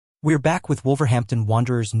We're back with Wolverhampton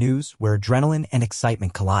Wanderers news where adrenaline and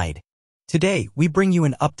excitement collide. Today, we bring you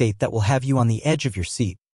an update that will have you on the edge of your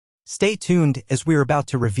seat. Stay tuned as we're about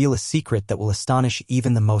to reveal a secret that will astonish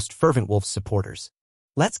even the most fervent Wolves supporters.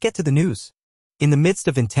 Let's get to the news. In the midst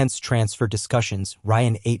of intense transfer discussions,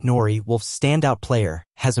 Ryan Aït-Nouri, Wolves' standout player,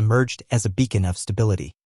 has emerged as a beacon of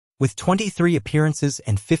stability. With 23 appearances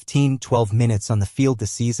and 12 minutes on the field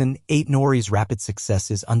this season, Aït-Nouri's rapid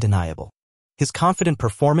success is undeniable. His confident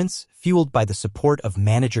performance, fueled by the support of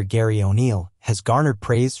manager Gary O'Neill, has garnered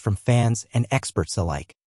praise from fans and experts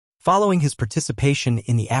alike. Following his participation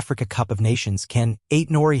in the Africa Cup of Nations,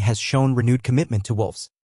 Aït-Nouri has shown renewed commitment to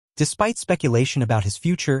Wolves. Despite speculation about his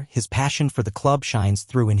future, his passion for the club shines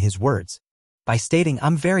through in his words. By stating,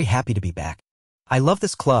 "I'm very happy to be back. I love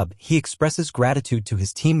this club," he expresses gratitude to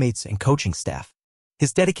his teammates and coaching staff.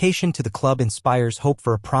 His dedication to the club inspires hope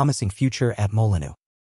for a promising future at Molineux.